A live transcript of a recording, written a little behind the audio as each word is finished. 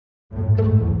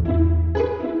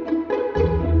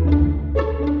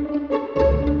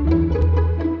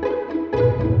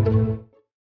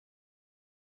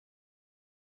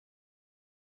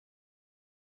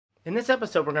In this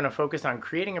episode, we're going to focus on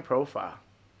creating a profile.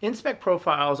 InSpec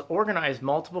profiles organize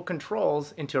multiple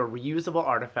controls into a reusable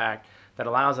artifact that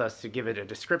allows us to give it a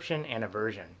description and a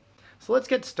version. So let's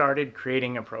get started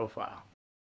creating a profile.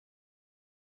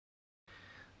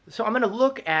 So I'm going to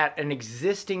look at an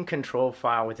existing control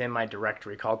file within my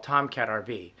directory called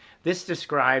tomcat.rb. This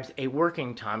describes a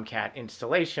working Tomcat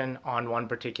installation on one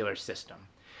particular system.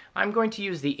 I'm going to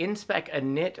use the InSpec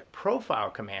init profile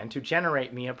command to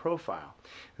generate me a profile.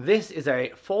 This is a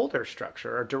folder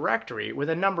structure or directory with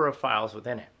a number of files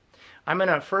within it. I'm going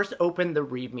to first open the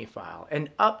README file and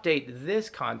update this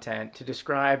content to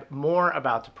describe more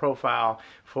about the profile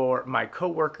for my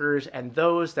coworkers and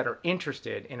those that are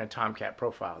interested in a Tomcat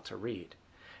profile to read.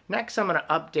 Next, I'm going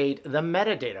to update the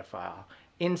metadata file,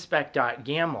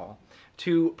 inspec.yaml,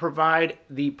 to provide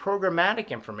the programmatic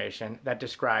information that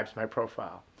describes my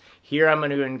profile. Here I'm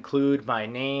going to include my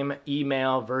name,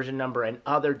 email, version number, and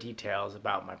other details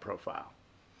about my profile.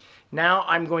 Now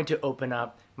I'm going to open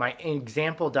up my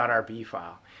example.rb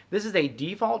file. This is a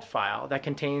default file that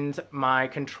contains my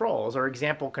controls or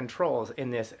example controls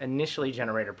in this initially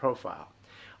generated profile.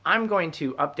 I'm going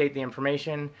to update the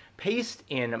information, paste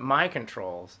in my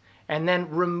controls, and then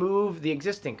remove the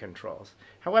existing controls.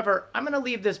 However, I'm going to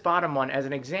leave this bottom one as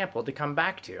an example to come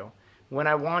back to when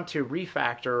I want to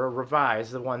refactor or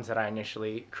revise the ones that I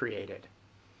initially created.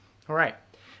 All right,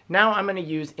 now I'm going to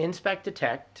use InSpec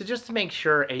detect to just make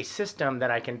sure a system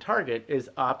that I can target is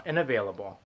up and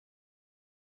available.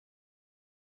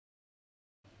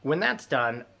 When that's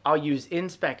done, I'll use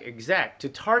InSpec exec to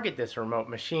target this remote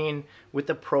machine with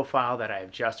the profile that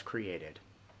I've just created.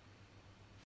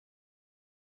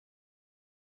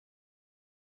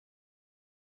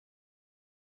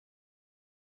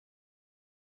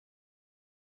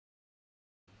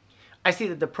 I see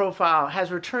that the profile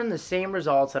has returned the same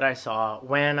results that I saw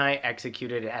when I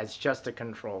executed it as just a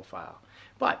control file.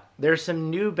 But there's some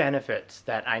new benefits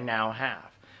that I now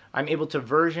have. I'm able to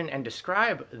version and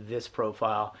describe this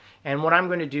profile, and what I'm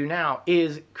going to do now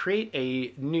is create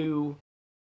a new.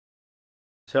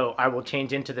 So I will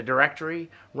change into the directory,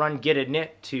 run git init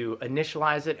to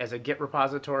initialize it as a Git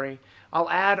repository. I'll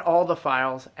add all the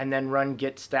files and then run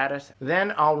git status.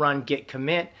 Then I'll run git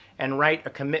commit and write a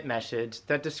commit message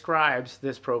that describes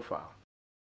this profile.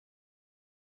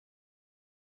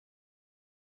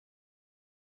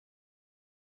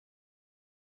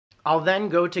 I'll then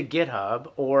go to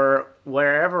GitHub or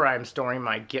wherever I'm storing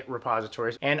my Git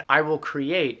repositories, and I will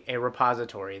create a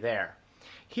repository there.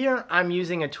 Here I'm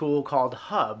using a tool called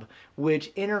Hub,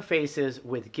 which interfaces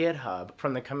with GitHub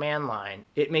from the command line.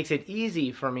 It makes it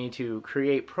easy for me to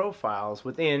create profiles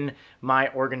within my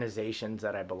organizations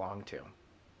that I belong to.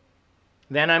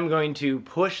 Then I'm going to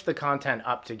push the content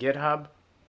up to GitHub.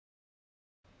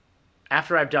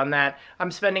 After I've done that,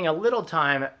 I'm spending a little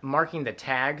time marking the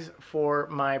tags for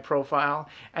my profile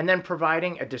and then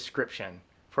providing a description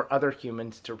for other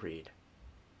humans to read.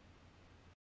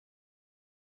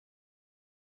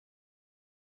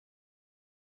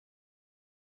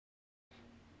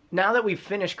 Now that we've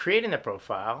finished creating the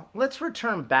profile, let's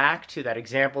return back to that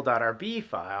example.rb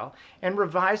file and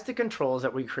revise the controls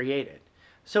that we created.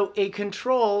 So a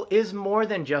control is more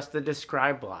than just the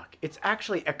describe block. It's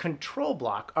actually a control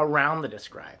block around the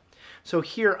describe. So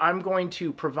here I'm going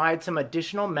to provide some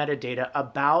additional metadata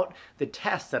about the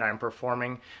test that I'm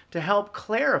performing to help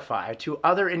clarify to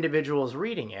other individuals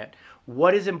reading it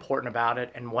what is important about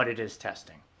it and what it is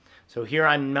testing. So here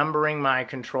I'm numbering my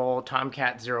control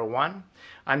Tomcat01.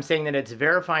 I'm saying that it's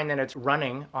verifying that it's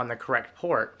running on the correct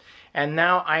port. And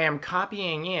now I am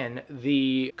copying in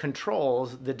the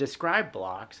controls, the describe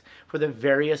blocks, for the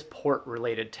various port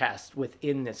related tests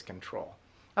within this control.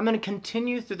 I'm going to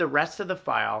continue through the rest of the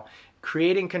file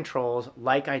creating controls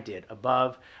like I did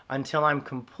above until I'm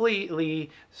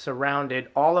completely surrounded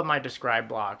all of my describe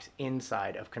blocks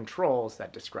inside of controls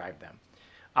that describe them.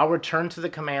 I'll return to the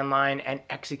command line and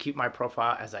execute my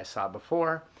profile as I saw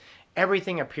before.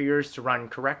 Everything appears to run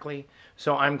correctly,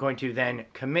 so I'm going to then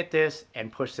commit this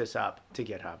and push this up to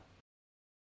GitHub.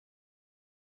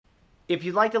 If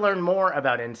you'd like to learn more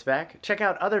about InSpec, check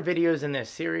out other videos in this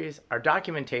series, our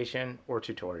documentation, or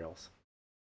tutorials.